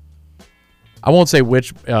 I won't say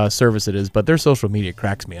which service it is, but their social media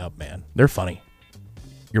cracks me up, man. They're funny.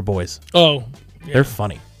 Your boys. Oh, yeah. They're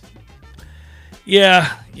funny.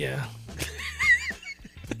 Yeah.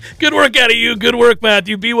 Good work out of you. Good work,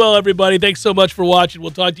 Matthew. Be well, everybody. Thanks so much for watching.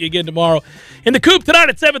 We'll talk to you again tomorrow in the Coop tonight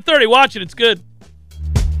at 7:30. Watch it. It's good.